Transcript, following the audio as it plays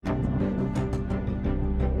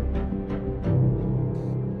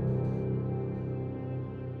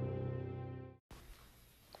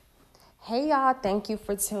Hey y'all, thank you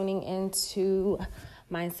for tuning into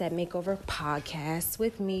Mindset Makeover Podcast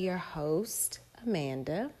with me, your host,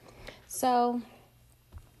 Amanda. So,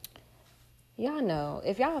 y'all know,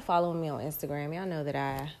 if y'all follow me on Instagram, y'all know that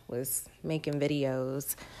I was making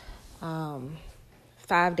videos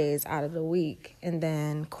 5 days out of the week, and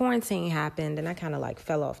then quarantine happened and I kind of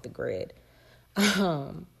fell off the grid.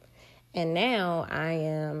 And now I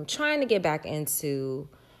am trying to get back into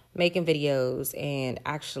making videos and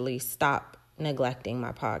actually stop neglecting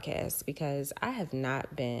my podcast, because I have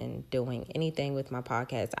not been doing anything with my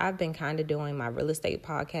podcast. I've been kind of doing my real estate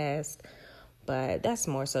podcast, but that's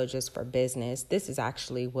more so just for business. This is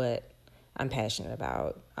actually what I'm passionate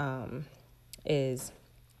about, is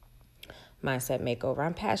Mindset Makeover.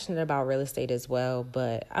 I'm passionate about real estate as well,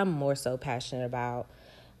 but I'm more so passionate about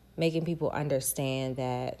making people understand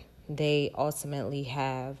that they ultimately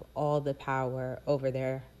have all the power over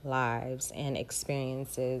their lives and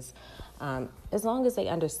experiences, as long as they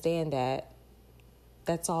understand that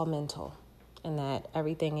that's all mental and that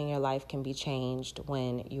everything in your life can be changed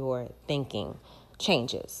when your thinking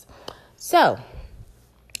changes. So,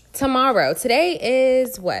 today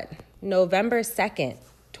is November 2nd,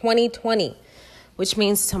 2020, which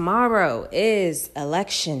means tomorrow is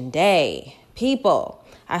election day. People,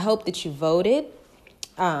 I hope that you voted.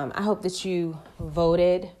 I hope that you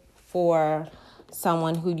voted for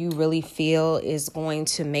someone who you really feel is going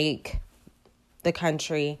to make the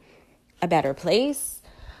country a better place.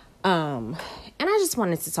 And I just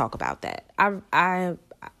wanted to talk about that. I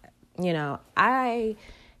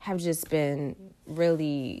have just been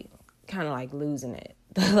really kind of losing it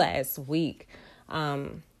the last week.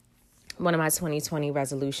 One of my 2020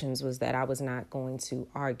 resolutions was that I was not going to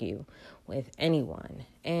argue with anyone.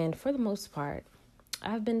 And for the most part,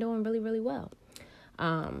 I've been doing really, really well.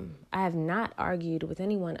 I have not argued with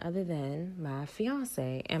anyone other than my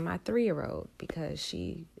fiance and my 3-year-old, because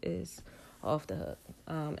she is off the hook.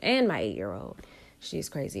 And my 8-year-old. She's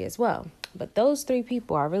crazy as well. But those 3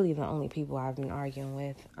 people are really the only people I've been arguing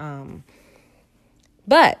with.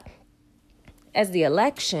 But as the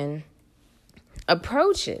election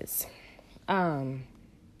approaches, I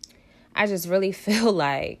just really feel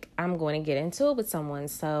like I'm going to get into it with someone.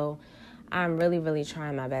 So I'm really, really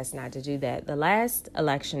trying my best not to do that. The last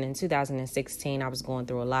election in 2016, I was going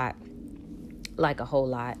through a lot, a whole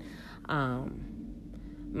lot.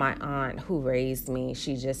 My aunt who raised me,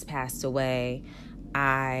 she just passed away.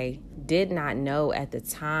 I did not know at the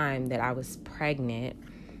time that I was pregnant.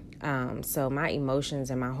 So my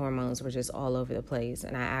emotions and my hormones were just all over the place.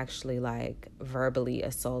 And I actually verbally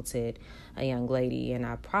assaulted a young lady, and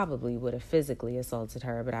I probably would have physically assaulted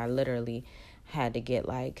her, but I literally had to get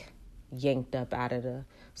yanked up out of the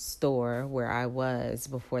store where I was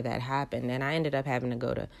before that happened. And I ended up having to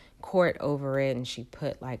go to court over it, and she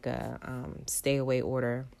put a stay away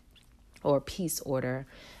order or peace order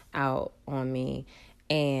out on me.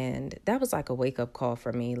 And that was a wake up call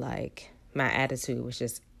for me. My attitude was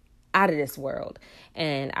just out of this world.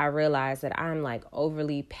 And I realized that I'm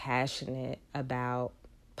overly passionate about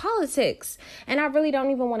politics. And I really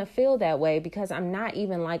don't even want to feel that way, because I'm not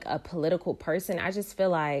even a political person. I just feel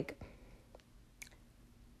like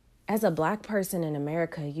as a Black person in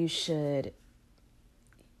America, you should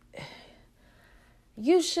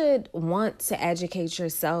want to educate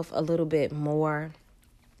yourself a little bit more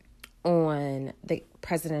on the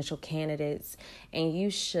presidential candidates, and you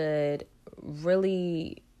should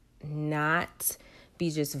really not be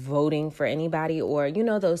just voting for anybody, or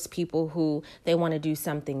those people who they want to do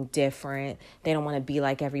something different. They don't want to be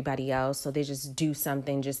like everybody else, so they just do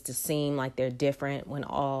something just to seem like they're different when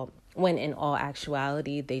in all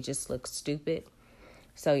actuality they just look stupid.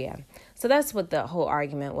 So yeah, so that's what the whole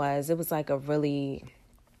argument was. It was a really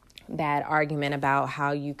bad argument about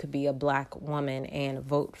how you could be a Black woman and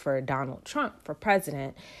vote for Donald Trump for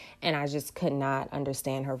president. And I just could not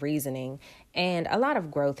understand her reasoning. And a lot of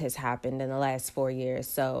growth has happened in the last 4 years.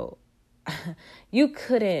 So you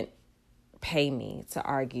couldn't pay me to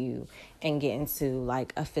argue and get into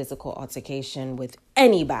a physical altercation with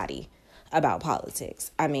anybody about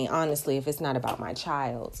politics. I mean, honestly, if it's not about my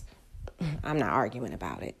child, I'm not arguing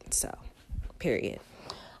about it. So, period.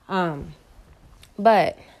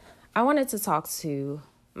 But I wanted to talk to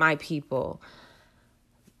my people,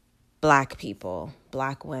 Black people,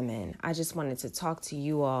 Black women. I just wanted to talk to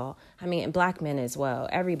you all, and Black men as well,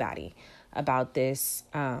 everybody, about this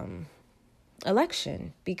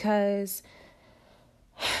election, because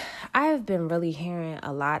I have been really hearing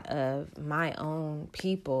a lot of my own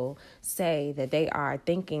people say that they are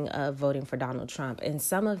thinking of voting for Donald Trump. And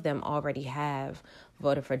some of them already have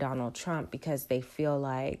voted for Donald Trump because they feel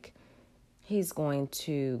like he's going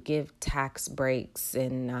to give tax breaks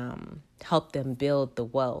and help them build the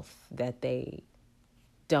wealth that they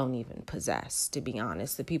don't even possess, to be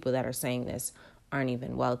honest. The people that are saying this aren't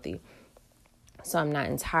even wealthy. So I'm not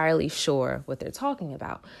entirely sure what they're talking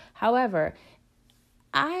about. However,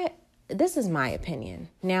 this is my opinion.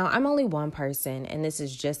 Now, I'm only one person, and this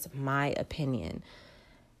is just my opinion.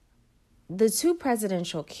 The two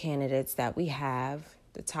presidential candidates that we have,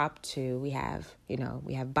 the top two, we have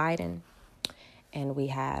Biden and we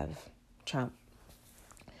have Trump.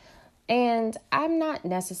 And I'm not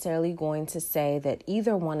necessarily going to say that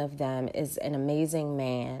either one of them is an amazing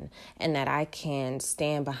man and that I can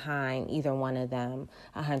stand behind either one of them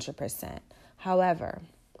 100%. However,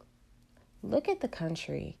 look at the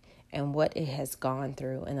country and what it has gone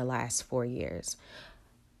through in the last 4 years.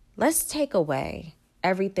 Let's take away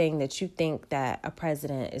everything that you think that a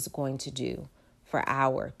president is going to do for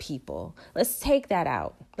our people. Let's take that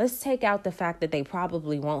out. Let's take out the fact that they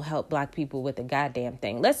probably won't help Black people with a goddamn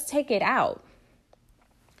thing. Let's take it out.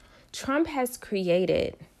 Trump has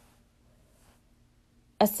created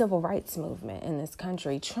a civil rights movement in this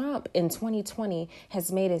country. Trump in 2020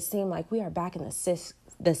 has made it seem like we are back in the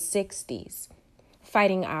 60s,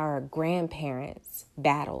 fighting our grandparents'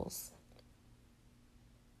 battles.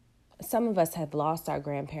 Some of us have lost our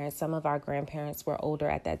grandparents. Some of our grandparents were older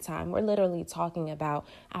at that time. We're literally talking about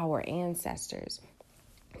our ancestors.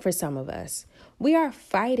 For some of us, we are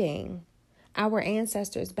fighting our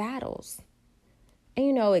ancestors' battles.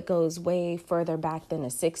 And it goes way further back than the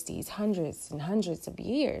 60s, hundreds and hundreds of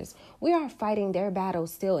years. We are fighting their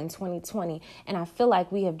battles still in 2020. And I feel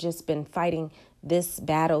like we have just been fighting this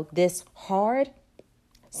battle this hard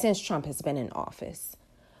since Trump has been in office.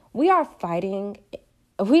 We are fighting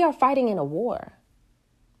in a war.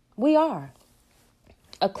 We are.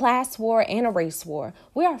 A class war and a race war.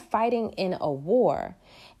 We are fighting in a war.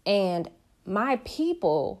 And my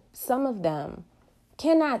people, some of them,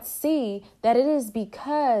 cannot see that it is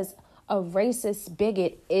because a racist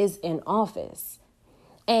bigot is in office.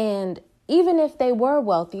 And even if they were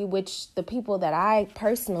wealthy, which the people that I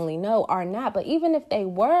personally know are not, but even if they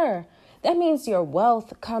were, that means your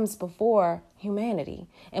wealth comes before humanity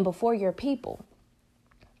and before your people.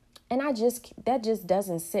 And that just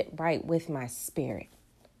doesn't sit right with my spirit.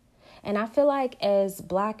 And I feel like as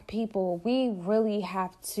Black people, we really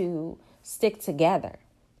have to stick together.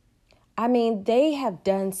 I mean, they have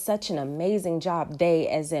done such an amazing job. They,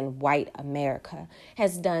 as in white America,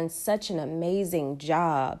 has done such an amazing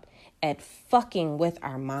job at fucking with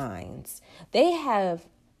our minds. They have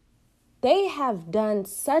done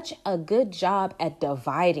such a good job at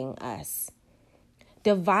dividing us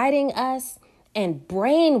and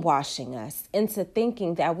brainwashing us into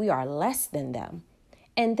thinking that we are less than them.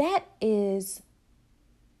 And that is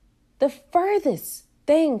the furthest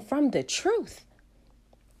thing from the truth.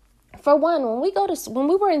 For one, when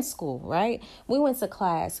we were in school, right? We went to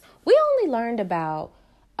class. We only learned about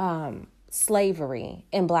slavery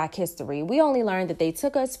in Black history. We only learned that they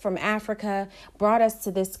took us from Africa, brought us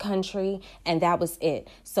to this country, and that was it.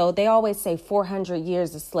 So they always say 400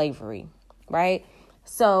 years of slavery, right?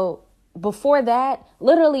 So before that,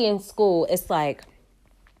 literally in school, it's like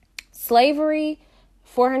slavery,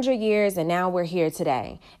 400 years, and now we're here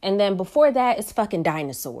today. And then before that, it's fucking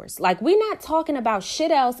dinosaurs. Like, we're not talking about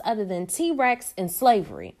shit else other than T-Rex and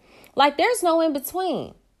slavery. Like, there's no in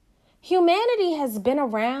between. Humanity has been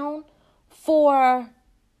around for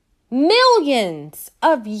millions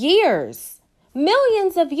of years.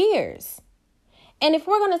 Millions of years. And if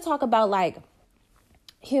we're going to talk about, like,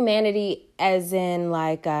 humanity as in,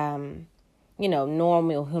 like,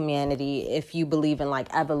 normal humanity, if you believe in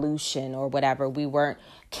like evolution or whatever, we weren't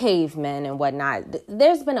cavemen and whatnot.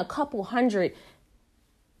 There's been a couple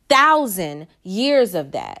 100,000 years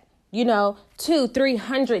of that,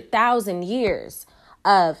 200,000-300,000 years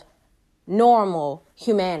of normal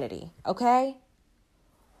humanity. Okay.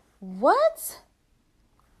 What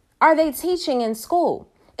are they teaching in school?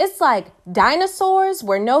 It's like dinosaurs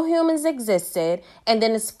where no humans existed, and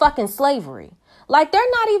then it's fucking slavery. Like, they're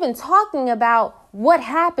not even talking about what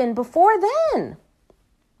happened before then.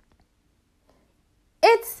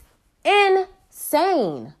 It's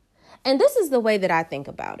insane. And this is the way that I think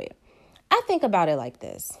about it. I think about it like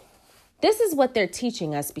this. This is what they're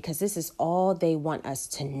teaching us because this is all they want us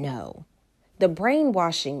to know. The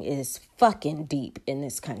brainwashing is fucking deep in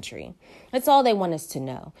this country. That's all they want us to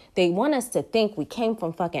know. They want us to think we came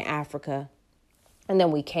from fucking Africa and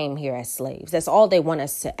then we came here as slaves. That's all they want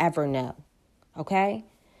us to ever know. Okay?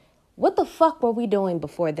 What the fuck were we doing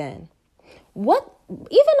before then?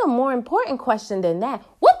 Even a more important question than that,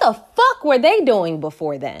 what the fuck were they doing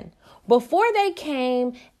before then? Before they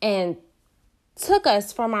came and took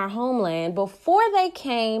us from our homeland, before they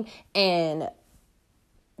came and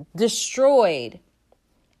destroyed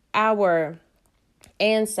our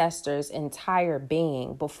ancestors' entire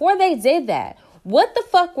being, before they did that, what the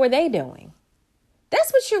fuck were they doing?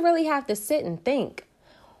 That's what you really have to sit and think.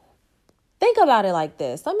 Think about it like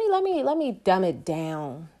this. Let me dumb it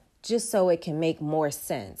down just so it can make more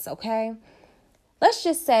sense, okay? Let's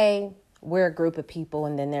just say we're a group of people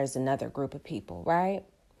and then there's another group of people, right?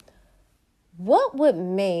 What would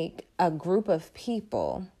make a group of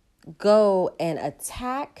people go and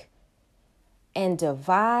attack and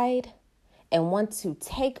divide and want to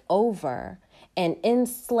take over and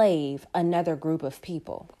enslave another group of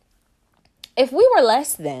people? If we were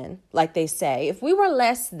less than, like they say, if we were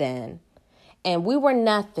less than and we were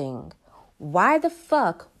nothing, why the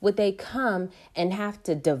fuck would they come and have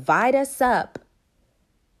to divide us up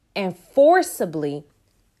and forcibly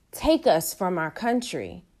take us from our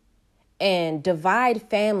country and divide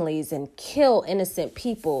families and kill innocent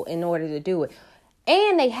people in order to do it?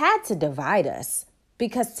 And they had to divide us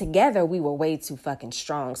because together we were way too fucking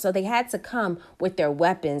strong. So they had to come with their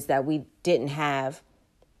weapons that we didn't have,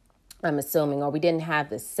 I'm assuming, or we didn't have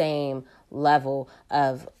the same level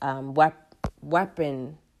of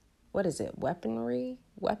weaponry?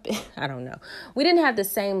 I don't know. We didn't have the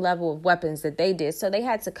same level of weapons that they did. So they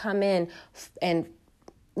had to come in and,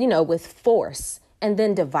 with force and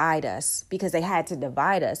then divide us, because they had to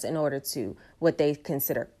divide us in order to what they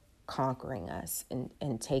consider conquering us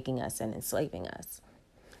and taking us and enslaving us.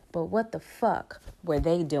 But what the fuck were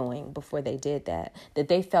they doing before they did that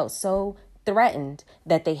they felt so threatened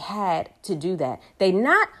that they had to do that? They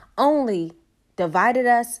not only divided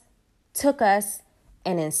us, took us,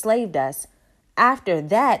 and enslaved us. After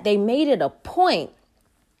that, they made it a point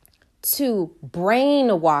to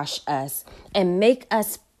brainwash us and make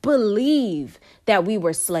us believe that we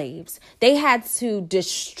were slaves. They had to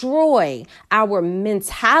destroy our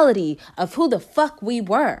mentality of who the fuck we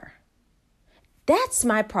were. That's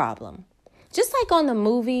my problem. Just like on the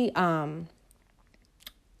movie,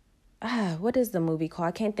 what is the movie called?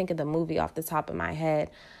 I can't think of the movie off the top of my head.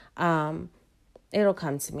 It'll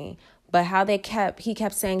come to me. But how he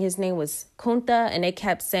kept saying his name was Kunta and they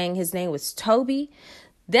kept saying his name was Toby.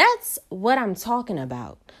 That's what I'm talking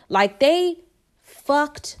about. Like, they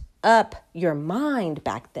fucked up your mind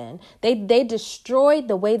back then. They destroyed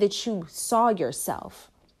the way that you saw yourself.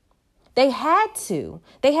 They had to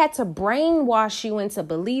brainwash you into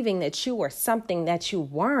believing that you were something that you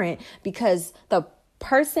weren't, because the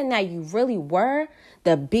person that you really were,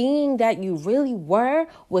 the being that you really were,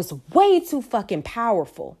 was way too fucking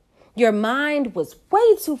powerful. Your mind was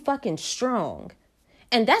way too fucking strong.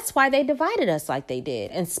 And that's why they divided us like they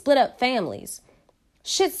did and split up families.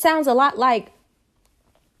 Shit sounds a lot like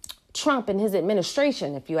Trump and his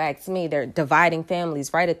administration, if you ask me. They're dividing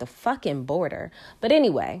families right at the fucking border. But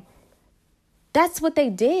anyway, that's what they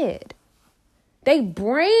did. They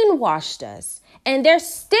brainwashed us, and they're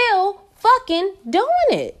still fucking doing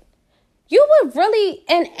it. You would really,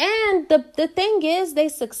 and the thing is, they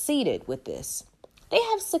succeeded with this. They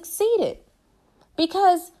have succeeded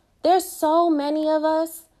because there's so many of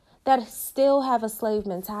us that still have a slave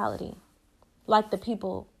mentality, like the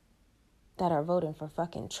people that are voting for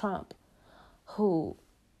fucking Trump, who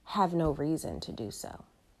have no reason to do so.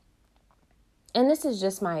 And this is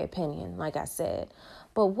just my opinion, like I said.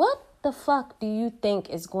 But what the fuck do you think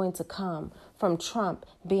is going to come from Trump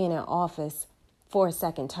being in office for a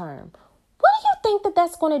second term? What do you think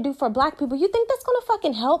that's going to do for black people? You think that's going to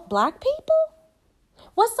fucking help black people?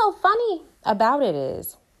 What's so funny about it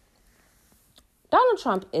is Donald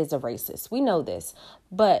Trump is a racist. We know this.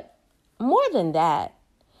 But more than that,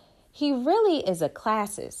 he really is a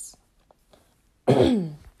classist.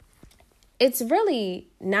 It's really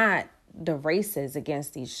not the races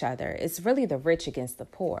against each other. It's really the rich against the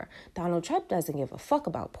poor. Donald Trump doesn't give a fuck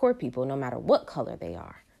about poor people, no matter what color they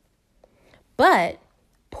are. But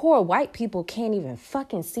poor white people can't even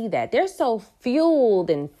fucking see that. They're so fueled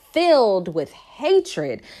and filled with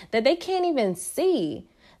hatred that they can't even see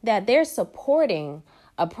that they're supporting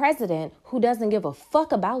a president who doesn't give a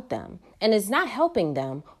fuck about them and is not helping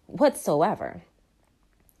them whatsoever.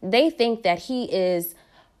 They think that he is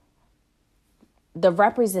the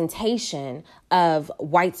representation of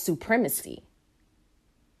white supremacy.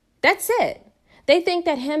 That's it. They think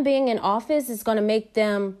that him being in office is going to make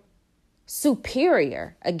them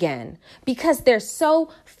superior again because they're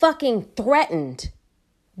so fucking threatened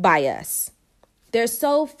by us. They're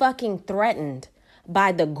so fucking threatened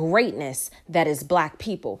by the greatness that is black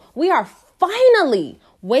people. We are finally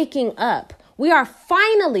waking up. We are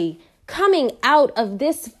finally coming out of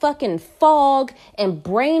this fucking fog and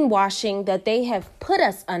brainwashing that they have put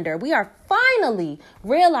us under. We are finally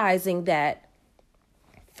realizing that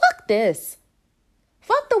fuck this.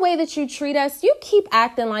 Fuck the way that you treat us. You keep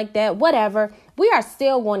acting like that, whatever. We are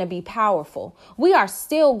still going to be powerful. We are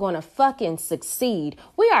still going to fucking succeed.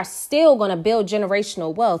 We are still going to build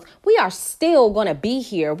generational wealth. We are still going to be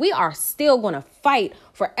here. We are still going to fight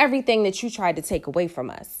for everything that you tried to take away from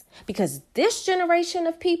us. Because this generation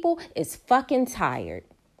of people is fucking tired.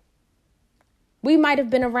 We might have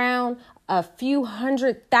been around a few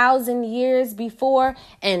 100,000 years before,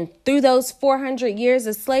 and through those 400 years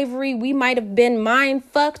of slavery, we might have been mind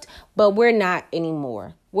fucked, but we're not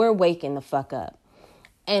anymore. We're waking the fuck up.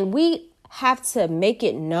 And we have to make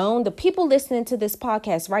it known. The people listening to this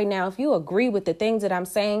podcast right now, if you agree with the things that I'm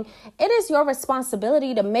saying, it is your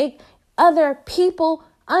responsibility to make other people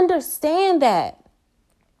understand that.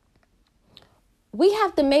 We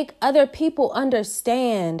have to make other people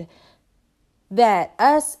understand that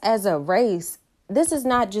us as a race, this is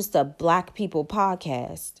not just a Black people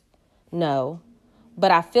podcast. No, but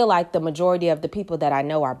I feel like the majority of the people that I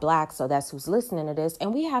know are Black, so that's who's listening to this.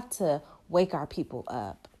 And we have to wake our people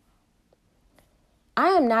up.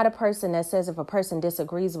 I am not a person that says if a person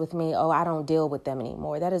disagrees with me, oh, I don't deal with them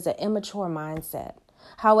anymore. That is an immature mindset.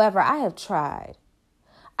 However, I have tried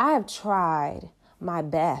my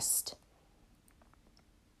best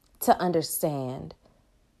to understand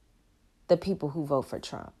the people who vote for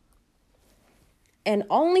Trump. And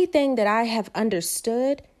only thing that I have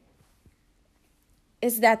understood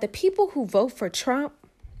is that the people who vote for Trump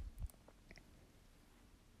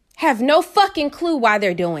have no fucking clue why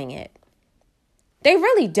they're doing it. They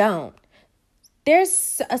really don't.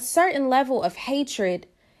 There's a certain level of hatred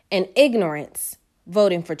and ignorance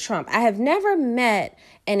voting for Trump. I have never met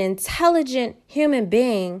an intelligent human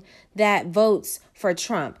being that votes for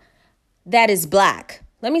Trump that is Black.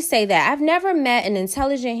 Let me say that. I've never met an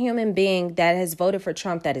intelligent human being that has voted for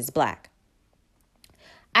Trump that is Black.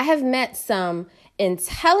 I have met some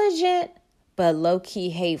intelligent but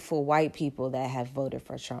low-key hateful white people that have voted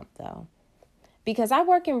for Trump, though. Because I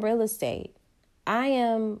work in real estate. I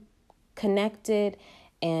am connected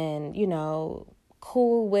and,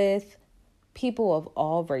 cool with people of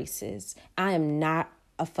all races. I am not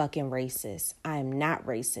a fucking racist. I am not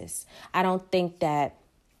racist. I don't think that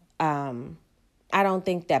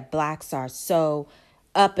Blacks are so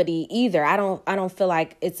uppity either. I don't feel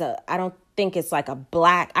like I don't think it's like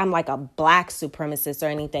I'm like a Black supremacist or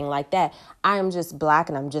anything like that. I am just Black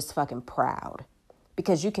and I'm just fucking proud.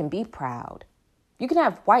 Because you can be proud. You can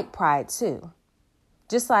have white pride too.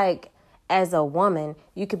 Just like as a woman,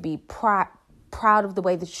 you could be proud of the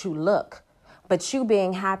way that you look. But you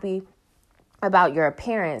being happy about your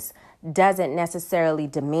appearance doesn't necessarily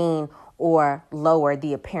demean or lower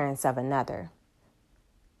the appearance of another.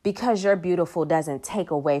 Because you're beautiful doesn't take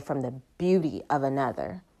away from the beauty of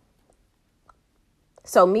another.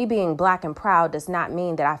 So me being Black and proud does not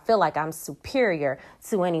mean that I feel like I'm superior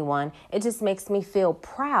to anyone. It just makes me feel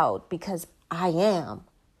proud because I am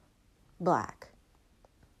Black.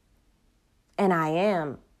 And I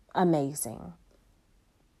am amazing.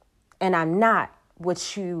 And I'm not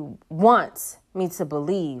what you want me to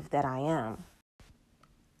believe that I am.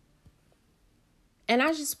 And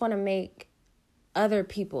I just want to make other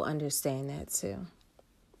people understand that too.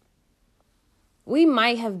 We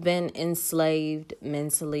might have been enslaved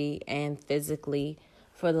mentally and physically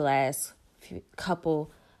for the last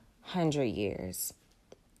couple 100 years.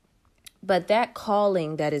 But that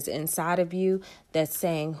calling that is inside of you that's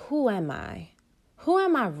saying, who am I? Who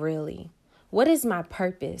am I really? What is my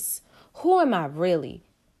purpose? Who am I really?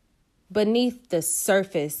 Beneath the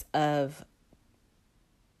surface of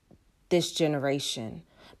this generation,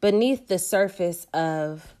 beneath the surface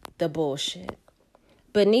of the bullshit,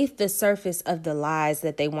 beneath the surface of the lies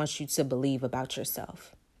that they want you to believe about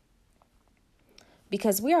yourself.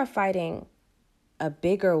 Because we are fighting a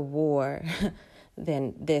bigger war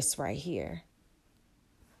than this right here.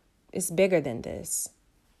 It's bigger than this.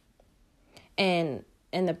 And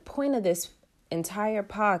the point of this entire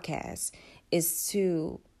podcast is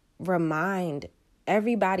to remind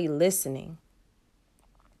everybody listening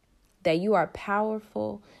that you are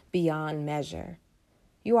powerful beyond measure.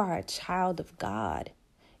 You are a child of God.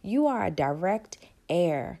 You are a direct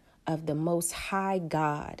heir of the Most High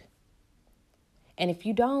God. And if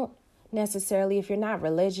you don't necessarily, if you're not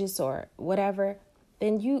religious or whatever,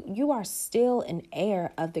 then you are still an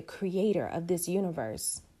heir of the creator of this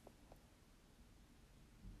universe.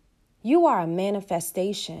 You are a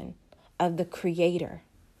manifestation of the creator.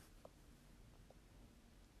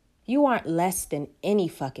 You aren't less than any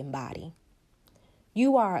fucking body.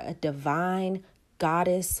 You are a divine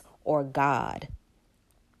goddess or god.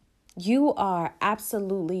 You are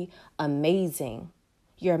absolutely amazing.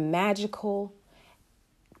 You're magical,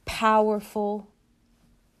 powerful,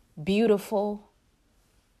 beautiful,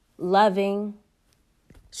 loving,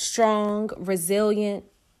 strong, resilient.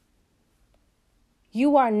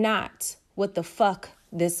 You are not what the fuck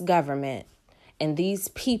this government and these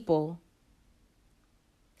people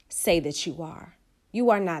say that you are. You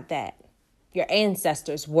are not that. Your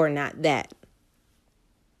ancestors were not that.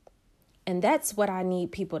 And that's what I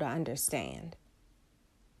need people to understand.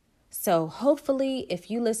 So hopefully,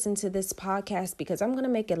 if you listen to this podcast, because I'm going to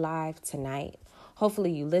make it live tonight,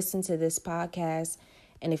 hopefully you listen to this podcast.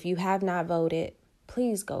 And if you have not voted,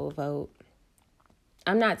 please go vote.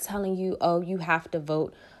 I'm not telling you, oh, you have to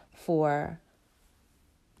vote for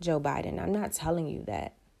Joe Biden. I'm not telling you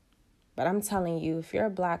that. But I'm telling you, if you're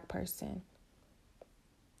a Black person,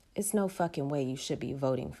 it's no fucking way you should be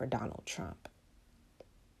voting for Donald Trump.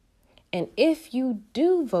 And if you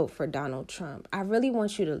do vote for Donald Trump, I really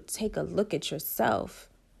want you to take a look at yourself.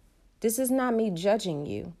 This is not me judging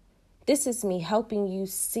you. This is me helping you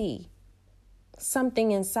see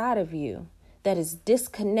something inside of you that is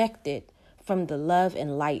disconnected from the love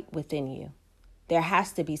and light within you. There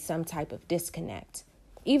has to be some type of disconnect,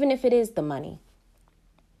 even if it is the money.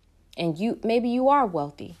 And maybe you are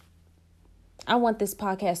wealthy. I want this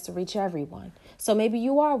podcast to reach everyone. So maybe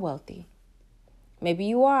you are wealthy. Maybe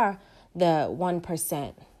you are the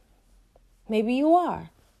 1%. Maybe you are.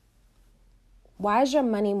 Why is your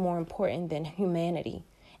money more important than humanity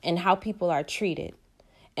and how people are treated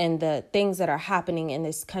and the things that are happening in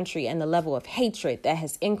this country and the level of hatred that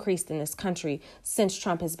has increased in this country since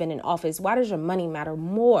Trump has been in office? Why does your money matter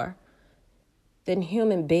more than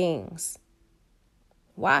human beings?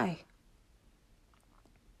 Why?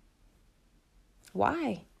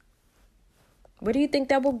 Why? What do you think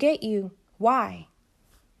that will get you? Why?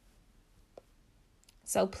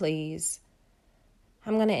 So please,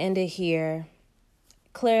 I'm going to end it here.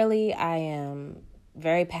 Clearly, I am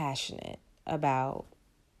very passionate about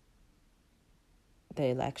the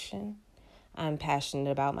election. I'm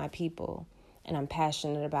passionate about my people. And I'm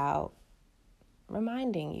passionate about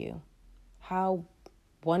reminding you how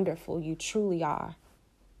wonderful you truly are.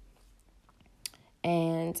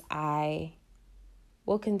 And I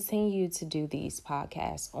will continue to do these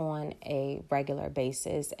podcasts on a regular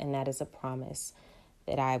basis. And that is a promise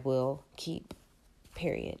that I will keep,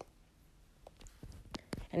 period.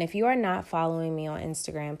 And if you are not following me on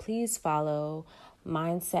Instagram, please follow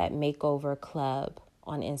Mindset Makeover Club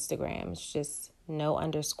on Instagram. It's just no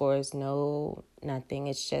underscores, no nothing.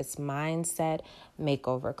 It's just Mindset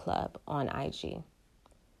Makeover Club on IG.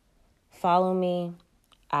 Follow me.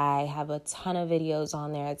 I have a ton of videos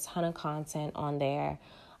on there, a ton of content on there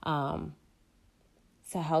to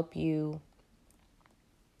help you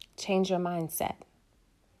change your mindset.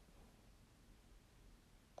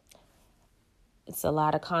 It's a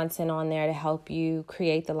lot of content on there to help you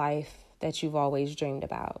create the life that you've always dreamed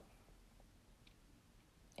about.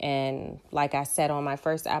 And like I said on my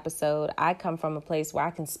first episode, I come from a place where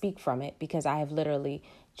I can speak from it because I have literally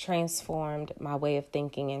transformed my way of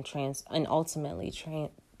thinking and ultimately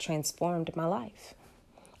transformed my life,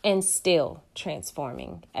 and still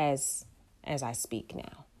transforming as I speak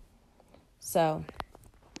now. So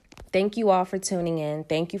thank you all for tuning in.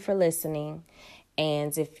 Thank you for listening.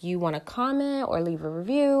 And if you want to comment or leave a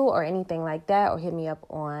review or anything like that, or hit me up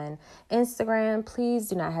on Instagram, please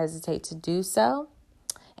do not hesitate to do so.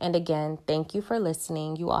 And again, thank you for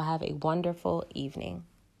listening. You all have a wonderful evening.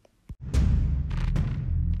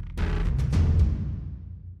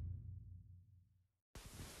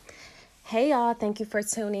 Hey y'all, thank you for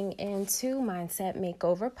tuning in to Mindset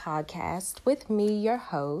Makeover Podcast with me, your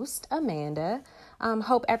host, Amanda.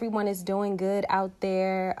 Hope everyone is doing good out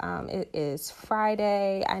there. It is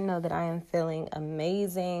Friday. I know that I am feeling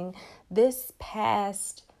amazing. This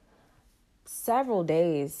past several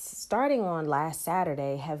days, starting on last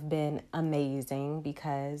Saturday, have been amazing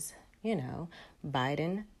because,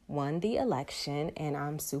 Biden won the election and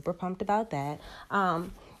I'm super pumped about that.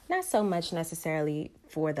 Not so much necessarily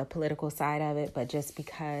for the political side of it, but just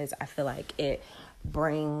because I feel like it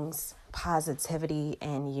brings positivity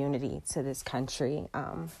and unity to this country,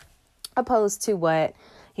 opposed to what,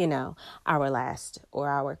 our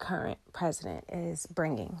current president is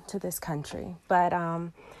bringing to this country. But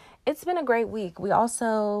it's been a great week. We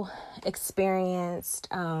also experienced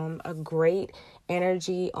a great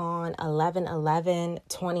energy on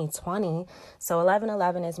 11/11/2020. So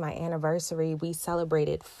 11/11 is my anniversary. We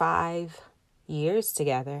celebrated 5 years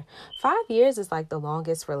together. 5 years is like the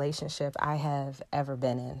longest relationship I have ever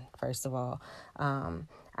been in, first of all.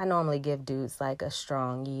 I normally give dudes like a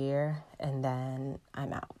strong year and then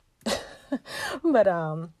I'm out. But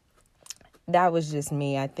that was just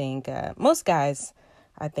me. I think most guys,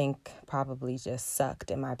 I think, probably just sucked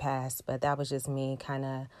in my past, but that was just me kind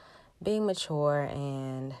of being mature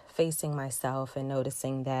and facing myself and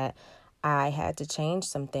noticing that I had to change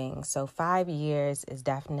some things. So 5 years is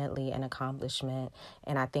definitely an accomplishment,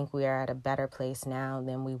 and I think we are at a better place now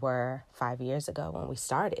than we were 5 years ago when we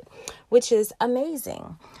started, which is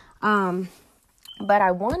amazing. But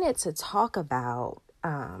I wanted to talk about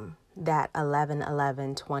that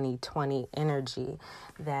 11/11/2020 energy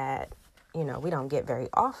that, we don't get very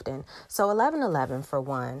often. So 11/11, for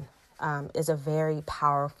one, is a very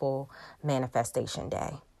powerful manifestation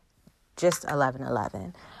day. Just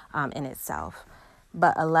 11/11 in itself.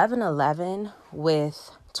 But 11/11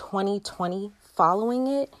 with 2020 following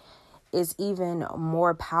it is even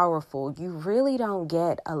more powerful. You really don't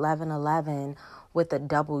get 11/11 with a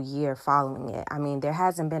double year following it. I mean, there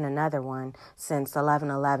hasn't been another one since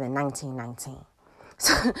 11/11/1919.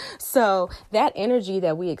 So that energy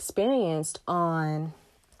that we experienced on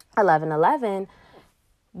 11/11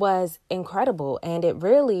 was incredible, and it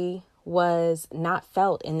really was not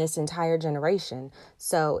felt in this entire generation.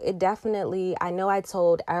 So it definitely, I know I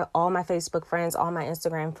told all my Facebook friends, all my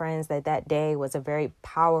Instagram friends that day was a very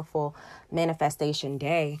powerful manifestation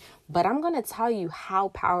day, but I'm going to tell you how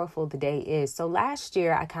powerful the day is. So last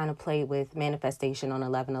year I kind of played with manifestation on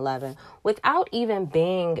 11/11 without even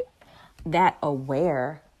being that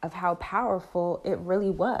aware of how powerful it really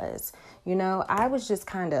was. I was just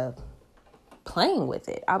kind of playing with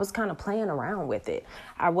it. I was kind of playing around with it.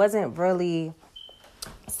 I wasn't really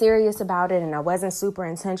serious about it, and I wasn't super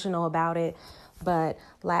intentional about it. But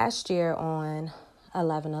last year on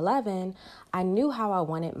 11/11, I knew how I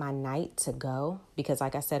wanted my night to go because,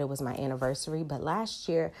 like I said, it was my anniversary. But last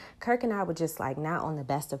year, Kirk and I were just like not on the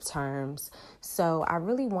best of terms. So I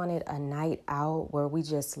really wanted a night out where we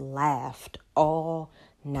just laughed all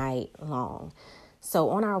night long.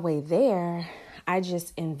 So on our way there, I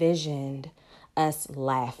just envisioned us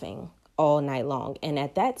laughing all night long. And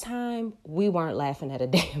at that time, we weren't laughing at a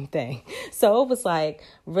damn thing. So it was like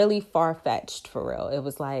really far-fetched for real. It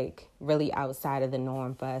was like really outside of the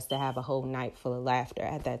norm for us to have a whole night full of laughter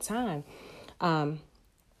at that time. And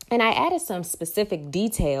I added some specific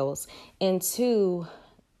details into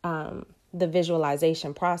the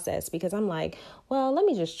visualization process because I'm like, well, let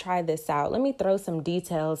me just try this out. Let me throw some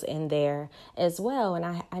details in there as well. And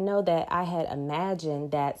I know that I had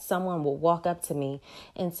imagined that someone would walk up to me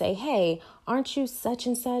and say, hey, aren't you such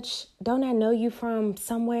and such? Don't I know you from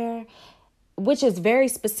somewhere? Which is very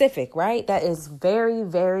specific, right? That is very,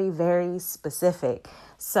 very, very specific.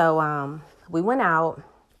 So we went out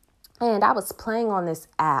and I was playing on this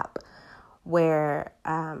app where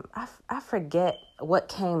I forget what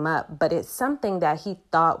came up, but it's something that he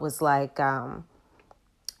thought was like,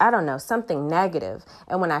 I don't know, something negative.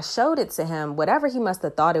 And when I showed it to him, whatever he must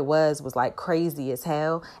have thought it was like crazy as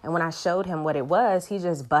hell. And when I showed him what it was, he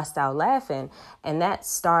just bust out laughing. And that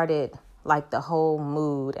started like the whole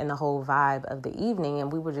mood and the whole vibe of the evening.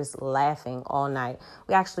 And we were just laughing all night.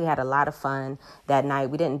 We actually had a lot of fun that night.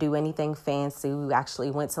 We didn't do anything fancy. We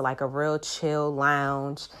actually went to like a real chill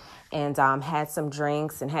lounge and had some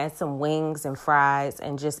drinks and had some wings and fries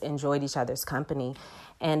and just enjoyed each other's company.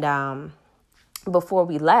 And before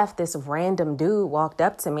we left, this random dude walked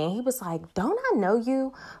up to me and he was like, don't I know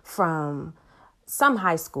you from some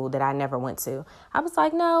high school that I never went to? I was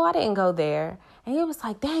like, no, I didn't go there. And he was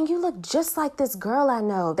like, dang, you look just like this girl I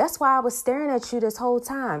know. That's why I was staring at you this whole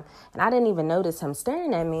time. And I didn't even notice him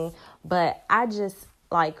staring at me, but I just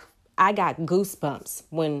I got goosebumps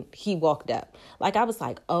when he walked up. Like, I was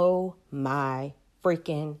like, oh my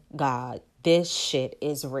freaking God, this shit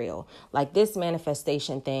is real. Like, this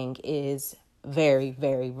manifestation thing is very,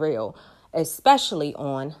 very real, especially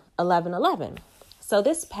on 11/11. So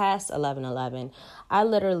this past 11/11, I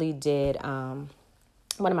literally did,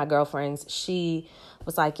 one of my girlfriends, she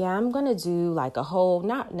was like, yeah, I'm going to do like a whole,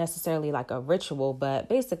 not necessarily like a ritual, but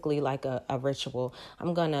basically like a ritual.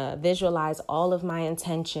 I'm going to visualize all of my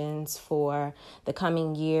intentions for the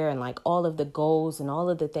coming year and like all of the goals and all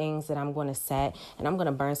of the things that I'm going to set. And I'm going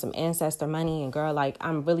to burn some ancestor money. And girl, like,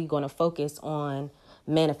 I'm really going to focus on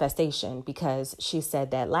manifestation because she said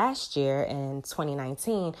that last year in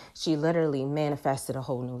 2019, she literally manifested a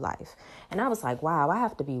whole new life. And I was like, wow, I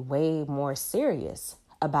have to be way more serious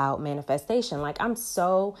about manifestation. Like, I'm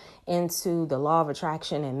so into the law of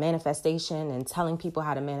attraction and manifestation and telling people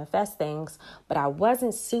how to manifest things, but I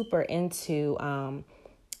wasn't super into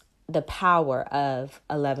the power of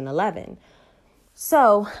 11:11.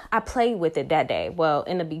 So I played with it that day. Well,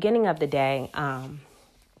 in the beginning of the day,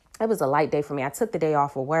 it was a light day for me. I took the day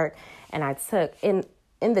off of work, and I took in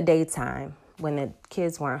the daytime when the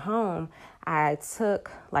kids weren't home, I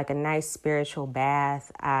took like a nice spiritual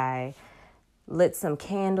bath. I lit some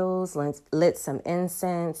candles, lit some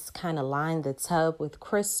incense, kind of lined the tub with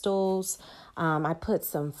crystals. I put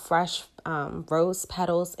some fresh rose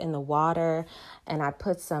petals in the water, and I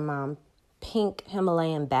put some pink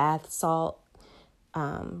Himalayan bath salt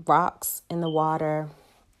rocks in the water.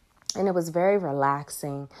 And it was very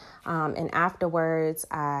relaxing. And afterwards,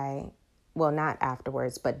 not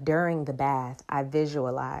afterwards, but during the bath, I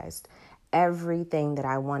visualized everything that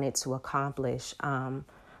I wanted to accomplish.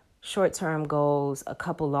 Short-term goals, a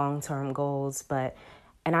couple long-term goals,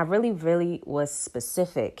 and I really, really was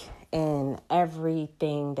specific in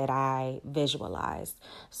everything that I visualized.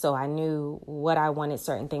 So I knew what I wanted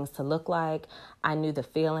certain things to look like. I knew the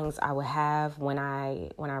feelings I would have when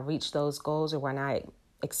I reached those goals, or when I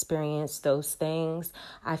experienced those things.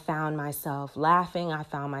 I found myself laughing. I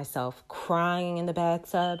found myself crying in the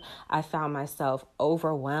bathtub. I found myself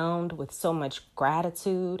overwhelmed with so much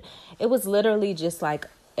gratitude. It was literally just like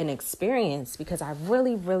an experience, because I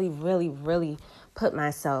really, really, really, really put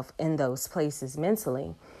myself in those places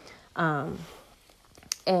mentally. And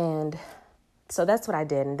so that's what I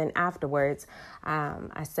did. And then afterwards,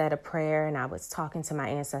 I said a prayer, and I was talking to my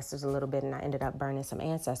ancestors a little bit, and I ended up burning some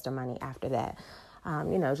ancestor money after that.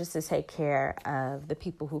 Just to take care of the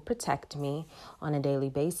people who protect me on a daily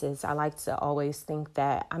basis. I like to always think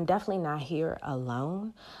that I'm definitely not here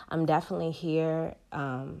alone. I'm definitely here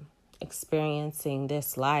experiencing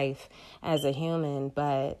this life as a human,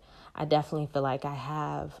 but I definitely feel like I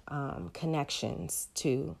have connections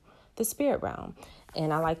to the spirit realm.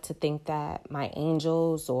 And I like to think that my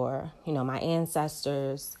angels, or, my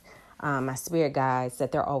ancestors, my spirit guides,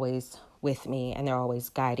 that they're always with me, and they're always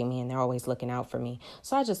guiding me, and they're always looking out for me.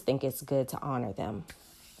 So I just think it's good to honor them.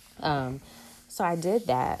 So I did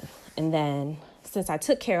that. And then, since I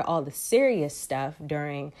took care of all the serious stuff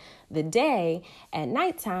during the day, at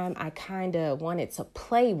nighttime, I kind of wanted to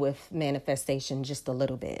play with manifestation just a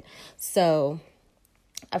little bit. So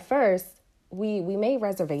at first, we made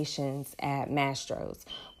reservations at Mastro's,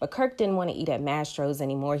 but Kirk didn't want to eat at Mastro's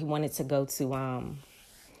anymore. He wanted to go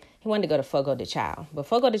to Fogo de Chao, but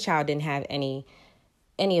Fogo de Chao didn't have any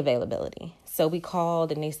availability. So we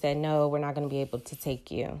called, and they said, no, we're not going to be able to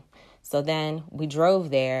take you. So then we drove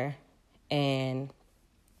there, and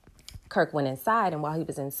Kirk went inside. And while he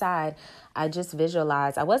was inside, I just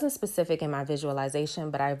visualized. I wasn't specific in my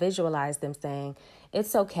visualization, but I visualized them saying,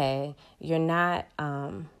 it's okay. You're not,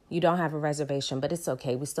 you don't have a reservation, but it's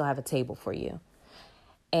okay. We still have a table for you.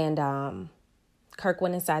 And Kirk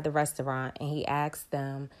went inside the restaurant, and he asked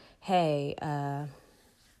them, hey,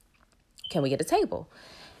 can we get a table?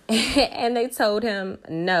 And they told him,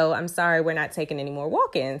 no, I'm sorry, we're not taking any more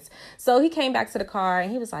walk-ins. So he came back to the car,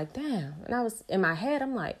 and he was like, damn. And I was in my head,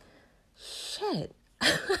 I'm like, shit,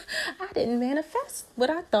 I didn't manifest what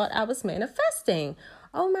I thought I was manifesting.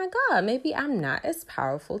 Oh my God, maybe I'm not as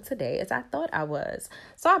powerful today as I thought I was.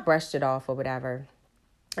 So I brushed it off or whatever.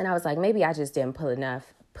 And I was like, maybe I just didn't put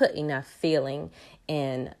enough feeling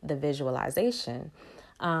in the visualization.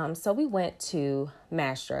 So we went to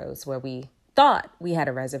Mastro's, where we thought we had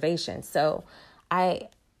a reservation. So I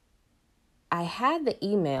had the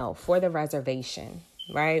email for the reservation,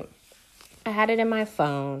 right? I had it in my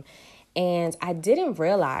phone, and I didn't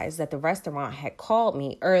realize that the restaurant had called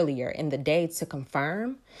me earlier in the day to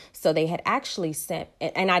confirm. So they had actually sent,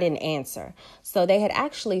 and I didn't answer. So they had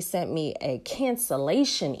actually sent me a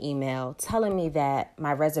cancellation email telling me that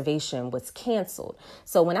my reservation was canceled.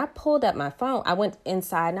 So when I pulled up my phone, I went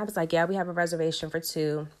inside, and I was like, yeah, we have a reservation for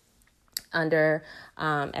 2 under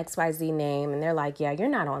XYZ name. And they're like, yeah, you're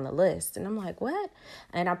not on the list. And I'm like, what?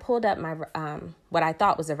 And I pulled up my what I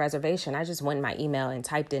thought was a reservation. I just went in my email and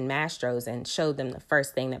typed in Mastro's and showed them the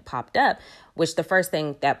first thing that popped up, which the first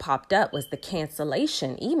thing that popped up was the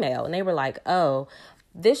cancellation email. And they were like, oh,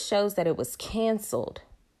 this shows that it was canceled.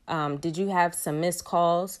 Did you have some missed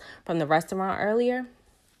calls from the restaurant earlier?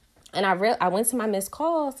 And I went to my missed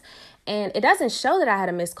calls, and it doesn't show that I had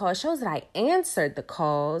a missed call. It shows that I answered the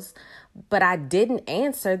calls, but I didn't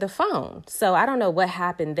answer the phone. So I don't know what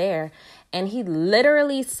happened there. And he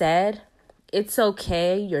literally said, it's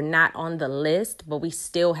okay, you're not on the list, but we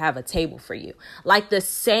still have a table for you. Like the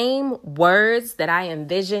same words that I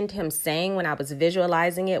envisioned him saying when I was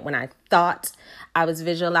visualizing it, when I thought I was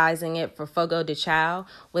visualizing it for Fogo de Chao,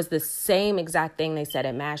 was the same exact thing they said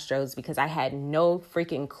at Mastro's, because I had no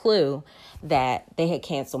freaking clue that they had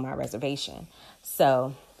canceled my reservation.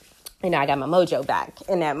 So I got my mojo back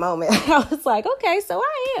in that moment. I was like, okay, so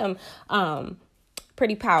I am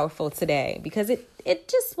pretty powerful today, because it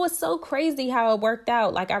just was so crazy how it worked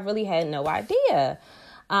out. Like, I really had no idea.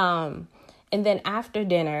 And then after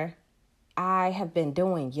dinner, I have been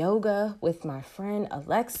doing yoga with my friend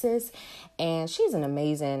Alexis, and she's an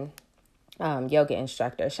amazing yoga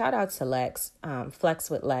instructor. Shout out to Lex, Flex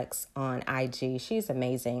with Lex on IG. She's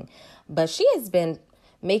amazing. But she has been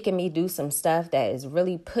making me do some stuff that is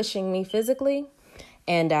really pushing me physically.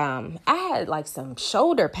 And I had like some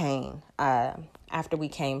shoulder pain after we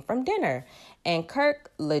came from dinner. And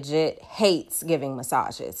Kirk legit hates giving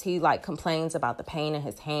massages. He like complains about the pain in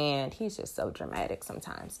his hand. He's just so dramatic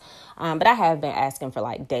sometimes. But I have been asking for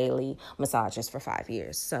like daily massages for 5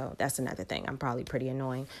 years. So that's another thing. I'm probably pretty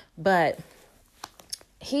annoying. But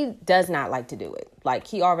he does not like to do it. Like,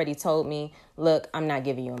 he already told me, look, I'm not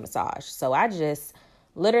giving you a massage. So I just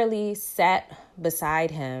literally sat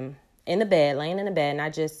beside him in the bed, laying in the bed, and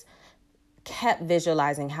I just kept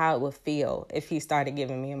visualizing how it would feel if he started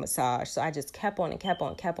giving me a massage. So I just kept on,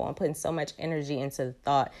 putting so much energy into the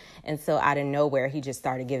thought. And so out of nowhere, he just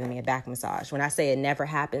started giving me a back massage. When I say it never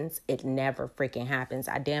happens, it never freaking happens.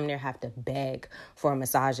 I damn near have to beg for a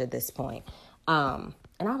massage at this point.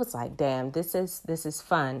 And I was like, damn, this is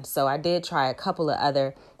fun. So I did try a couple of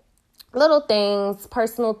other little things,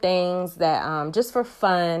 personal things that just for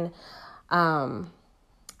fun.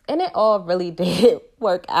 And it all really did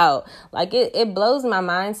work out. Like, it blows my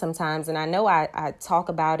mind sometimes. And I know I talk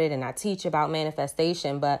about it and I teach about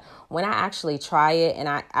manifestation, but when I actually try it and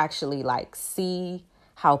I actually like see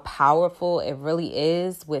how powerful it really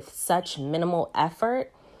is with such minimal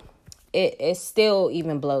effort, it still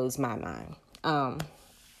even blows my mind.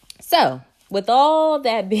 So with all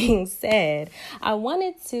that being said, I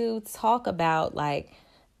wanted to talk about like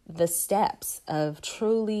the steps of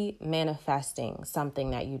truly manifesting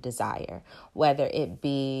something that you desire, whether it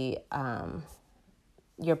be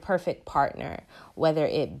your perfect partner, whether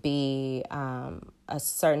it be a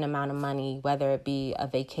certain amount of money, whether it be a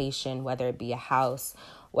vacation, whether it be a house,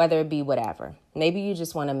 whether it be whatever. Maybe you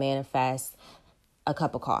just want to manifest a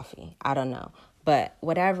cup of coffee. I don't know. But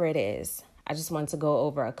whatever it is, I just want to go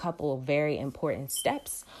over a couple of very important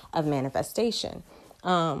steps of manifestation.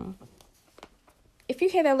 If you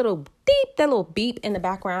hear that little beep in the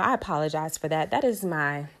background, I apologize for that. That is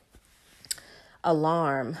my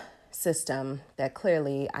alarm system that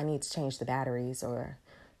clearly I need to change the batteries, or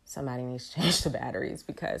somebody needs to change the batteries,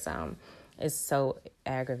 because it's so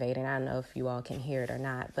aggravating. I don't know if you all can hear it or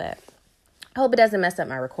not, but I hope it doesn't mess up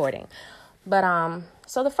my recording. But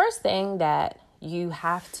so the first thing that you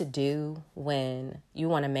have to do when you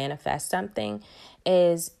want to manifest something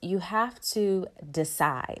is you have to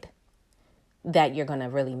decide that you're going to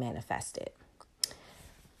really manifest it.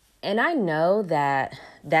 And I know that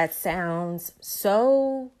sounds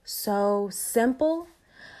so simple.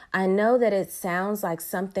 I know that it sounds like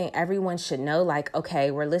something everyone should know. Like,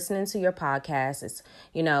 okay, we're listening to your podcast. It's,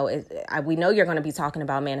 we know you're going to be talking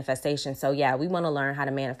about manifestation. So yeah, we want to learn how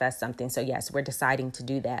to manifest something. So yes, we're deciding to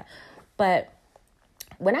do that. But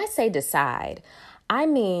when I say decide, I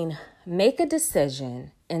mean make a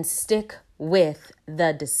decision and stick with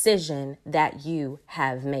the decision that you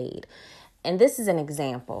have made. And this is an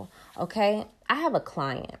example, okay? I have a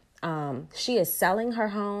client. She is selling her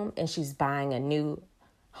home and she's buying a new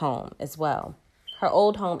home as well. Her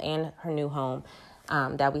old home and her new home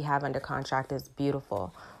that we have under contract is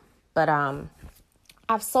beautiful. But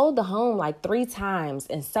I've sold the home like 3 times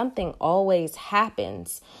and something always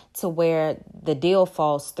happens to where the deal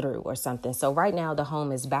falls through or something. So right now the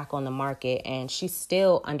home is back on the market and she's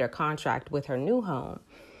still under contract with her new home.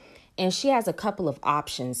 And she has a couple of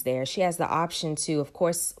options there. She has the option to, of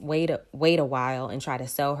course, wait a while and try to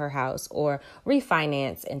sell her house, or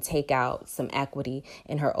refinance and take out some equity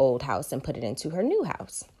in her old house and put it into her new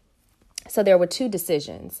house. So there were 2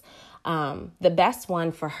 decisions. The best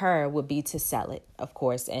one for her would be to sell it, of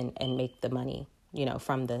course, and make the money,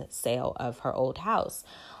 from the sale of her old house.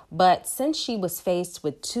 But since she was faced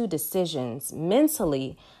with 2 decisions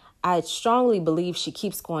mentally, I strongly believe she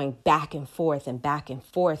keeps going back and forth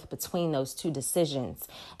between those 2 decisions.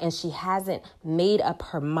 And she hasn't made up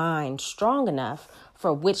her mind strong enough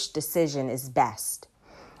for which decision is best.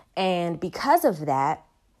 And because of that,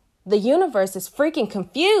 the universe is freaking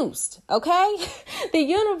confused, okay? The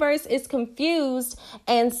universe is confused.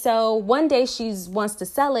 And so one day she wants to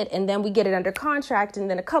sell it and then we get it under contract.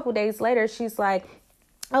 And then a couple days later, she's like,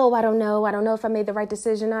 oh, I don't know. I don't know if I made the right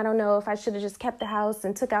decision. I don't know if I should have just kept the house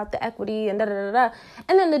and took out the equity and da-da-da-da.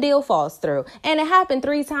 And then the deal falls through. And it happened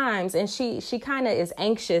 3 times. And she kind of is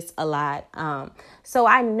anxious a lot. So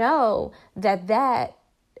I know that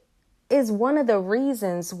is one of the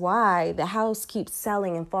reasons why the house keeps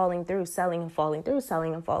selling and falling through, selling and falling through,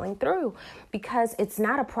 selling and falling through, because it's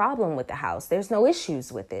not a problem with the house. There's no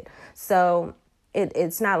issues with it. So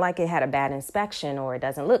it's not like it had a bad inspection or it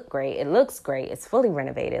doesn't look great. It looks great. It's fully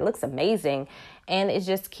renovated. It looks amazing. And it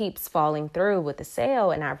just keeps falling through with the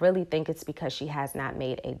sale. And I really think it's because she has not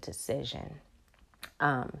made a decision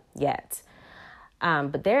yet.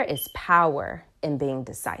 But there is power in being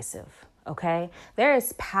decisive. Okay, there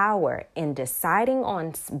is power in deciding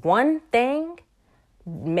on one thing,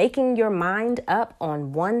 making your mind up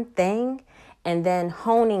on one thing, and then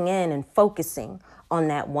honing in and focusing on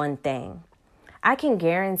that one thing. I can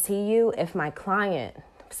guarantee you, if my client,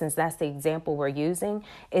 since that's the example we're using,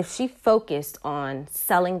 if she focused on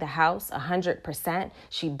selling the house 100%,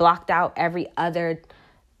 she blocked out every other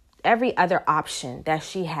option that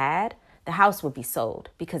she had, the house would be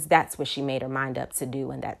sold, because that's what she made her mind up to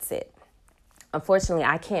do, and that's it. Unfortunately,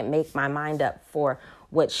 I can't make my mind up for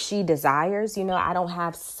what she desires. You know, I don't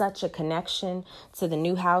have such a connection to the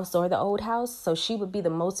new house or the old house. So she would be the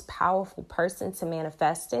most powerful person to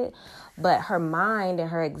manifest it. But her mind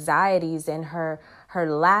and her anxieties and her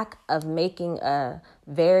lack of making a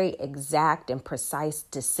very exact and precise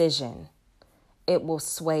decision, it will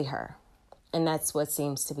sway her. And that's what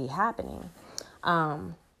seems to be happening.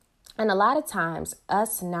 And a lot of times,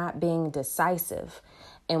 us not being decisive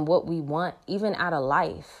and what we want, even out of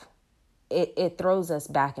life, it throws us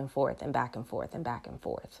back and forth and back and forth and back and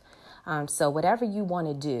forth. So whatever you want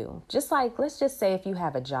to do, just like, let's just say if you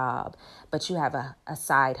have a job, but you have a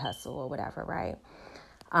side hustle or whatever, right?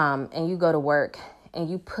 And you go to work and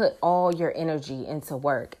you put all your energy into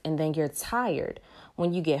work, and then you're tired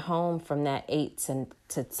when you get home from that 8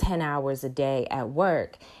 to 10 hours a day at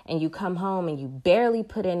work, and you come home and you barely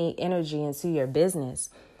put any energy into your business.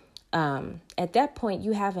 At that point,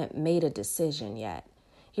 you haven't made a decision yet.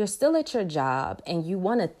 You're still at your job and you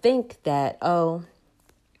want to think that, oh,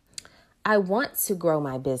 I want to grow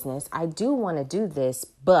my business. I do want to do this,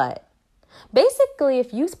 but basically,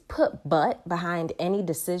 if you put but behind any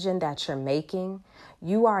decision that you're making,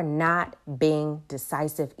 you are not being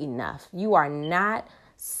decisive enough. You are not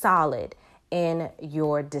solid in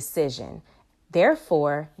your decision.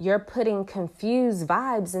 Therefore, you're putting confused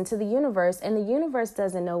vibes into the universe, and the universe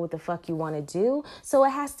doesn't know what the fuck you want to do. So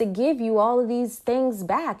it has to give you all of these things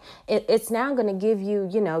back. It's now going to give you,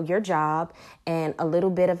 your job and a little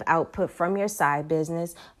bit of output from your side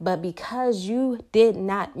business. But because you did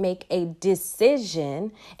not make a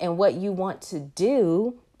decision in what you want to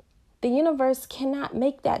do, the universe cannot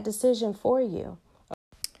make that decision for you.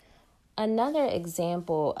 Another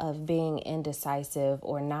example of being indecisive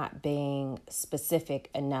or not being specific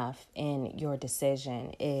enough in your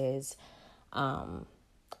decision is a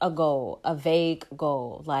goal, a vague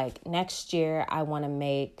goal. Like, next year, I want to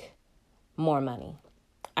make more money.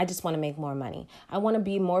 I just want to make more money. I want to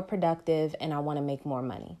be more productive and I want to make more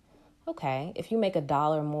money. Okay, if you make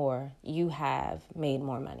 $1 more, you have made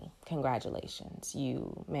more money. Congratulations,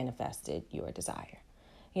 you manifested your desire.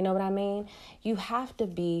 You know what I mean? You have to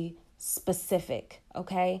be specific,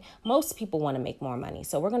 okay? Most people want to make more money.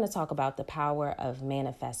 So we're going to talk about the power of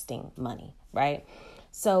manifesting money, right?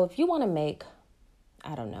 So if you want to make,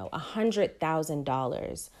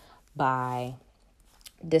 $100,000 by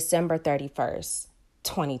December 31st,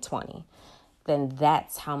 2020, then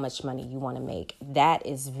that's how much money you want to make. That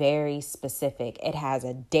is very specific. It has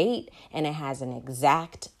a date and it has an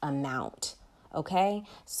exact amount. Okay,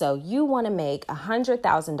 so you want to make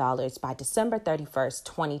 $100,000 by December 31st,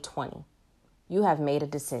 2020. You have made a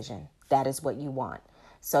decision. That is what you want.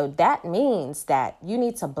 So that means that you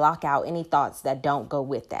need to block out any thoughts that don't go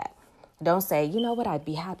with that. Don't say, you know what, I'd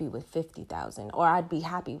be happy with 50,000 or I'd be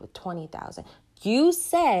happy with 20,000. You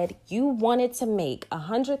said you wanted to make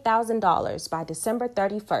 $100,000 by December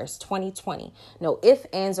 31st, 2020. No ifs,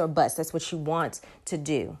 ands, or buts. That's what you want to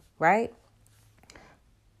do, right?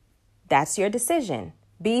 That's your decision.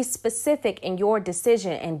 Be specific in your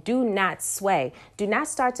decision and do not sway. Do not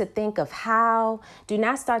start to think of how. Do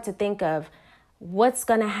not start to think of what's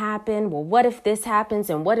going to happen. Well, what if this happens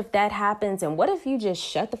and what if that happens? And what if you just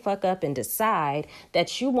shut the fuck up and decide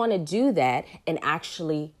that you want to do that and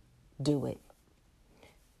actually do it?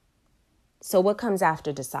 So what comes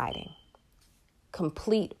after deciding?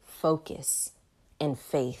 Complete focus and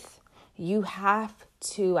faith. You have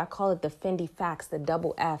to, I call it the Fendi facts, the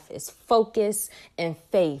double F is focus and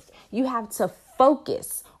faith. You have to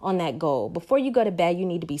focus on that goal. Before you go to bed, you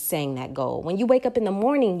need to be saying that goal. When you wake up in the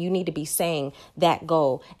morning, you need to be saying that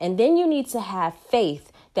goal. And then you need to have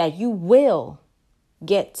faith that you will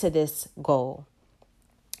get to this goal.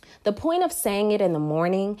 The point of saying it in the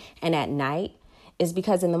morning and at night is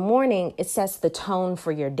because in the morning, it sets the tone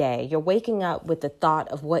for your day. You're waking up with the thought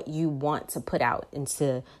of what you want to put out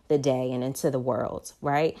into the day and into the world,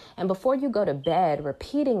 right? And before you go to bed,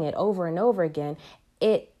 repeating it over and over again,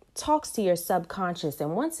 it talks to your subconscious.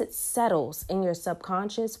 And once it settles in your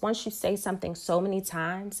subconscious, once you say something so many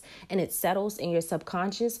times and it settles in your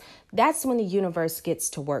subconscious, that's when the universe gets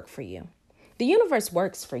to work for you. The universe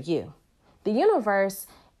works for you. The universe,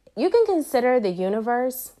 you can consider the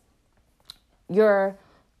universe your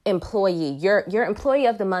employee, your employee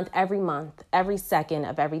of the month, every second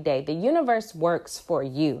of every day. The universe works for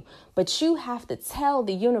you, but you have to tell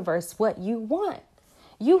the universe what you want.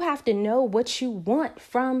 You have to know what you want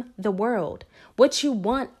from the world, what you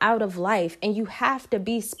want out of life, and you have to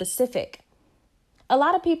be specific. A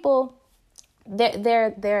lot of people,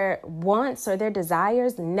 their wants or their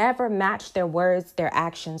desires never match their words, their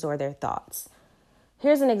actions, or their thoughts.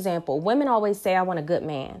 Here's an example. Women always say, I want a good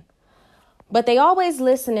man. But they always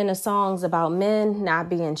listen to songs about men not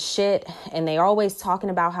being shit. And they're always talking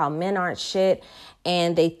about how men aren't shit.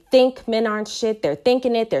 And they think men aren't shit. They're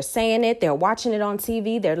thinking it. They're saying it. They're watching it on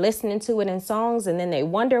TV. They're listening to it in songs. And then they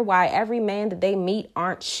wonder why every man that they meet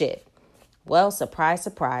aren't shit. Well, surprise,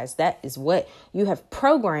 surprise. That is what you have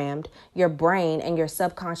programmed your brain and your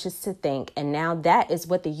subconscious to think. And now that is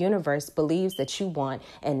what the universe believes that you want.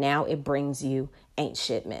 And now it brings you ain't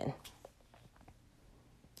shit men.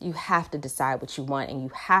 You have to decide what you want, and you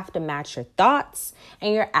have to match your thoughts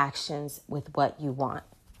and your actions with what you want.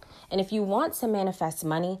 And if you want to manifest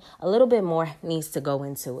money, a little bit more needs to go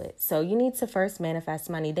into it. So you need to first manifest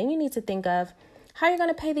money. Then you need to think of how you're going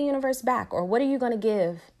to pay the universe back, or what are you going to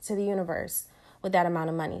give to the universe with that amount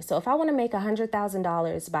of money. So if I want to make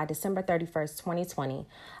 $100,000 by December 31st, 2020,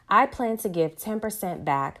 I plan to give 10%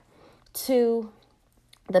 back to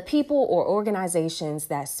the people or organizations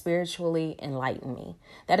that spiritually enlighten me.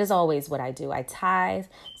 That is always what I do. I tithe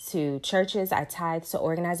to churches. I tithe to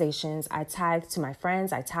organizations. I tithe to my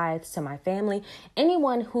friends. I tithe to my family.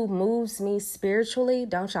 Anyone who moves me spiritually,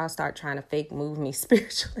 don't y'all start trying to fake move me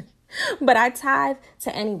spiritually. But I tithe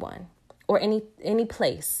to anyone or any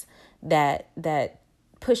place that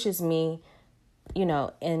pushes me,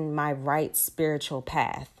 in my right spiritual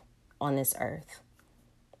path on this earth.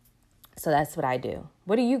 So that's what I do.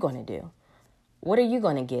 What are you going to do? What are you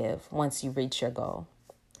going to give once you reach your goal?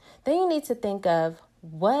 Then you need to think of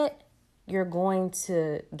what you're going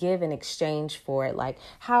to give in exchange for it. Like,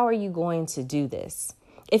 how are you going to do this?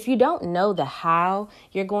 If you don't know the how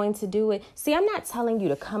you're going to do it, see, I'm not telling you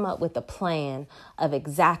to come up with a plan of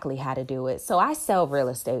exactly how to do it. So I sell real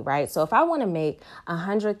estate, right? So if I want to make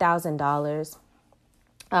 $100,000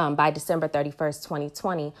 by December 31st,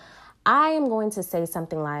 2020, I am going to say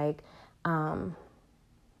something like,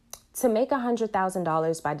 to make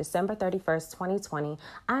 $100,000 by December 31st, 2020,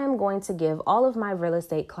 I am going to give all of my real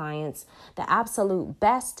estate clients the absolute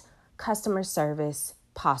best customer service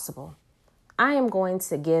possible. I am going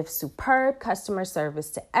to give superb customer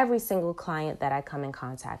service to every single client that I come in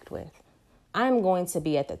contact with. I'm going to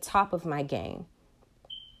be at the top of my game.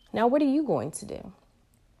 Now, what are you going to do?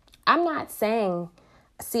 I'm not saying,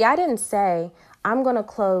 I didn't say, I'm going to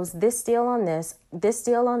close this deal on this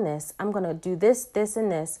deal on this. I'm going to do this, this,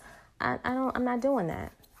 and this. I'm not doing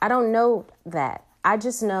that. I don't know that. I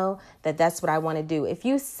just know that that's what I want to do. If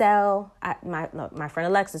you sell, my friend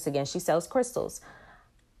Alexis again, she sells crystals.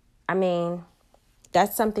 I mean,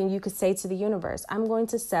 that's something you could say to the universe. I'm going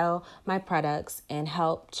to sell my products and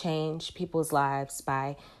help change people's lives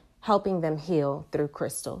by helping them heal through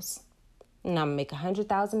crystals. And I'm going to make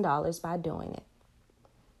 $100,000 by doing it.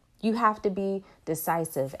 You have to be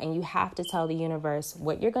decisive, and you have to tell the universe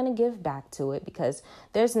what you're going to give back to it, because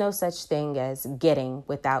there's no such thing as getting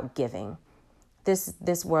without giving.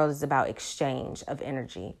 This world is about exchange of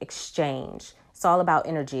energy, exchange. It's all about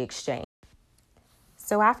energy exchange.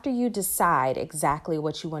 So after you decide exactly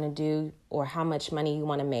what you want to do or how much money you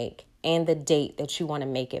want to make and the date that you want to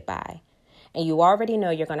make it by, and you already know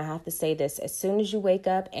you're going to have to say this as soon as you wake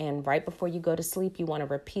up, and right before you go to sleep, you want to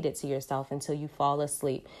repeat it to yourself until you fall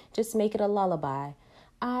asleep. Just make it a lullaby.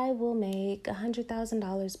 I will make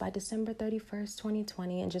 $100,000 by December 31st,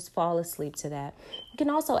 2020, and just fall asleep to that. You can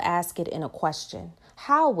also ask it in a question.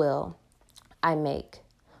 How will I make?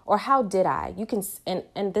 Or how did I? You can,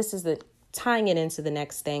 and this is tying it into the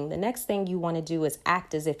next thing. The next thing you want to do is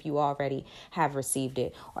act as if you already have received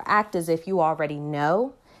it, or act as if you already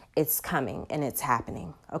know it's coming and it's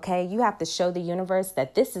happening. Okay. You have to show the universe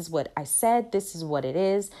that this is what I said. This is what it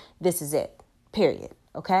is. This is it, period.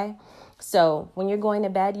 Okay. So when you're going to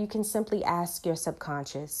bed, you can simply ask your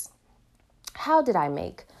subconscious, how did I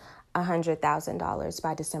make $100,000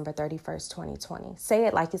 by December 31st, 2020? Say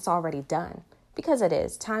it like it's already done, because it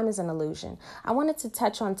is. Time is an illusion. I wanted to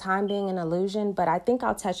touch on time being an illusion, but I think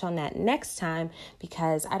I'll touch on that next time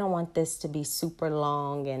because I don't want this to be super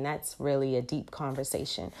long, and that's really a deep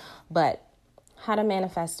conversation. But how to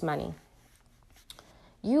manifest money.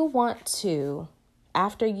 You want to,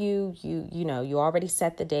 after you already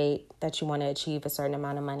set the date that you want to achieve a certain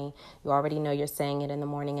amount of money. You already know you're saying it in the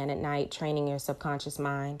morning and at night, training your subconscious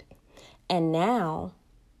mind. And now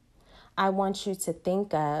I want you to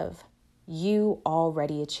think of you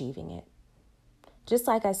already achieving it. Just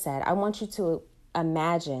like I said, I want you to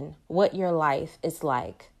imagine what your life is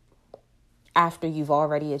like after you've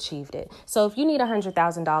already achieved it. So if you need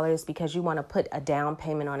 $100,000 because you want to put a down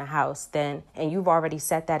payment on a house, and you've already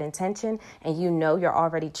set that intention, and you know you're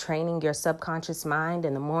already training your subconscious mind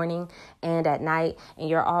in the morning and at night, and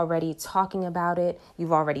you're already talking about it,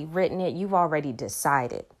 you've already written it, you've already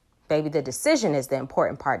decided. Baby, the decision is the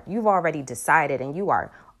important part. You've already decided and you are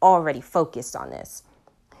already focused on this.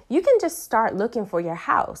 You can just start looking for your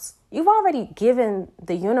house. You've already given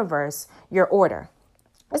the universe your order.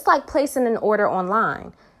 It's like placing an order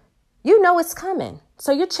online. You know it's coming,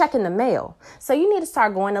 so you're checking the mail. So you need to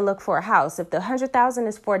start going to look for a house. If the $100,000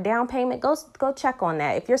 is for a down payment, go check on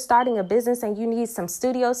that. If you're starting a business and you need some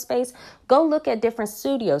studio space, go look at different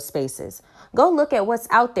studio spaces. Go look at what's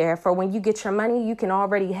out there for when you get your money, you can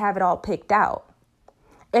already have it all picked out.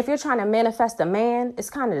 If you're trying to manifest a man, it's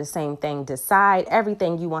kind of the same thing. Decide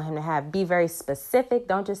everything you want him to have. Be very specific.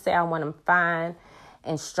 Don't just say, I want him fine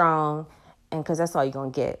and strong, and because that's all you're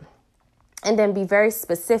going to get. And then be very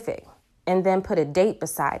specific, and then put a date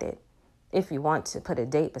beside it, if you want to put a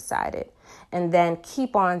date beside it. And then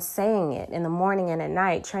keep on saying it in the morning and at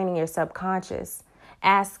night, training your subconscious,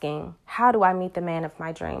 asking, how do I meet the man of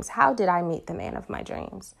my dreams? How did I meet the man of my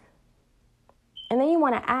dreams? And then you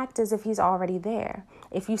want to act as if he's already there.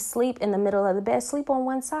 If you sleep in the middle of the bed, sleep on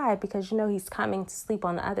one side because you know he's coming to sleep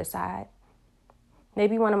on the other side.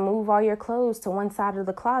 Maybe you want to move all your clothes to one side of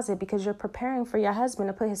the closet because you're preparing for your husband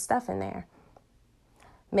to put his stuff in there.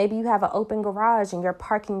 Maybe you have an open garage and you're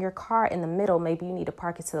parking your car in the middle. Maybe you need to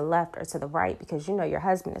park it to the left or to the right because you know your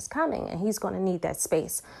husband is coming and he's going to need that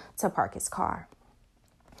space to park his car.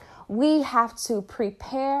 We have to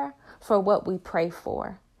prepare for what we pray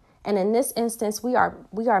for. And in this instance, we are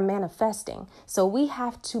manifesting. So we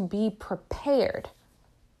have to be prepared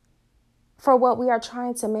for what we are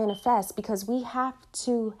trying to manifest, because we have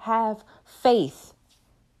to have faith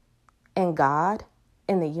in God,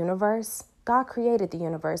 in the universe. God created the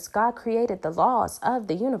universe. God created the laws of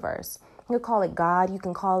the universe. You can call it God. You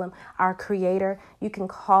can call him our creator. You can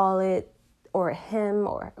call it or him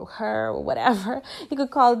or her or whatever. You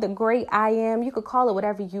could call it the great I am. You could call it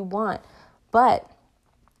whatever you want. But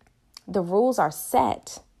the rules are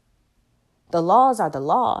set. The laws are the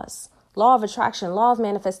laws. Law of attraction, law of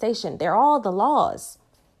manifestation, they're all the laws.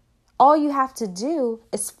 All you have to do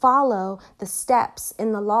is follow the steps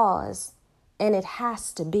in the laws, and it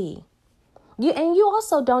has to be. You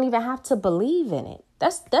also don't even have to believe in it.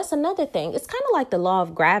 That's another thing. It's kind of like the law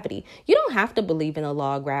of gravity. You don't have to believe in the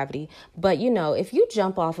law of gravity, but if you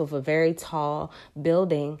jump off of a very tall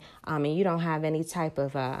building, and you don't have any type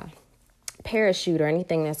of parachute or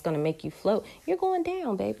anything that's going to make you float, you're going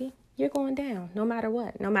down, baby. You're going down no matter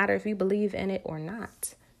what, no matter if you believe in it or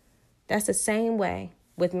not. That's the same way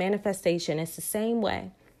with manifestation. It's the same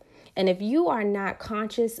way. And if you are not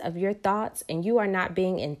conscious of your thoughts and you are not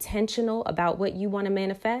being intentional about what you want to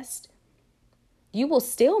manifest, you will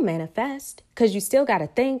still manifest because you still got to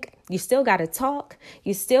think. You still got to talk.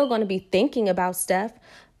 You're still going to be thinking about stuff.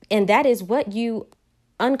 And that is what you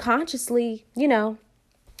unconsciously,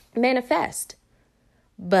 manifest.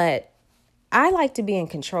 But I like to be in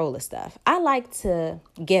control of stuff. I like to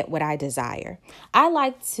get what I desire. I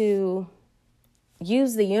like to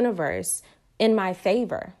use the universe in my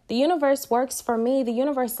favor. The universe works for me. The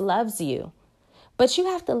universe loves you. But you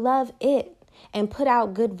have to love it and put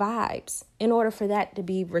out good vibes in order for that to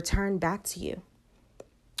be returned back to you.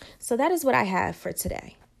 So that is what I have for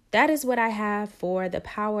today. That is what I have for the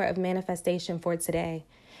power of manifestation for today.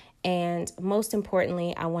 And most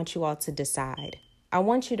importantly, I want you all to decide. I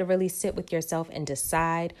want you to really sit with yourself and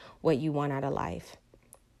decide what you want out of life.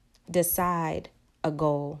 Decide a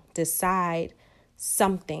goal. Decide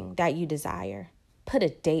something that you desire. Put a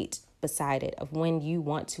date beside it of when you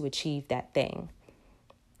want to achieve that thing.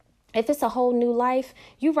 If it's a whole new life,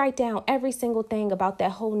 you write down every single thing about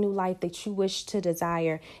that whole new life that you wish to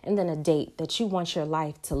desire, and then a date that you want your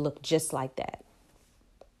life to look just like that.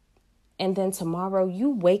 And then tomorrow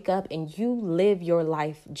you wake up and you live your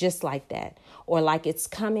life just like that, or like it's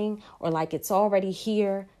coming, or like it's already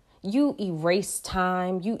here. You erase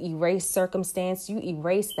time, you erase circumstance, you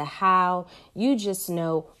erase the how. You just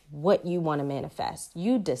know what you want to manifest.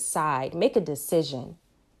 You decide, make a decision,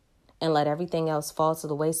 and let everything else fall to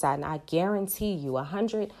the wayside. And I guarantee you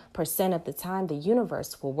 100% of the time, the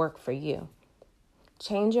universe will work for you.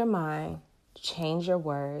 Change your mind, change your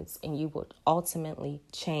words, and you will ultimately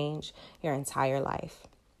change your entire life.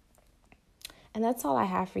 And that's all I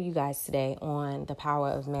have for you guys today on the power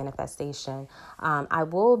of manifestation. I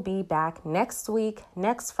will be back next week,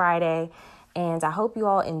 next Friday, and I hope you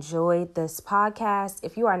all enjoyed this podcast.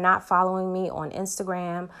 If you are not following me on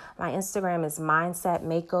Instagram, my Instagram is Mindset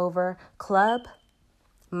Makeover Club.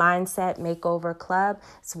 Mindset Makeover Club.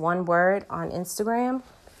 It's one word on Instagram.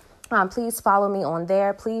 Please follow me on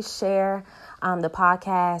there. Please share the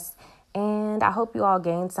podcast. And I hope you all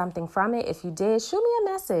gained something from it. If you did, shoot me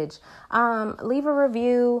a message. Leave a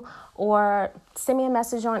review or send me a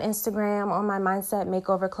message on Instagram on my Mindset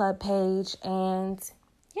Makeover Club page. And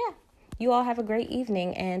yeah, you all have a great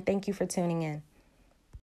evening. And thank you for tuning in.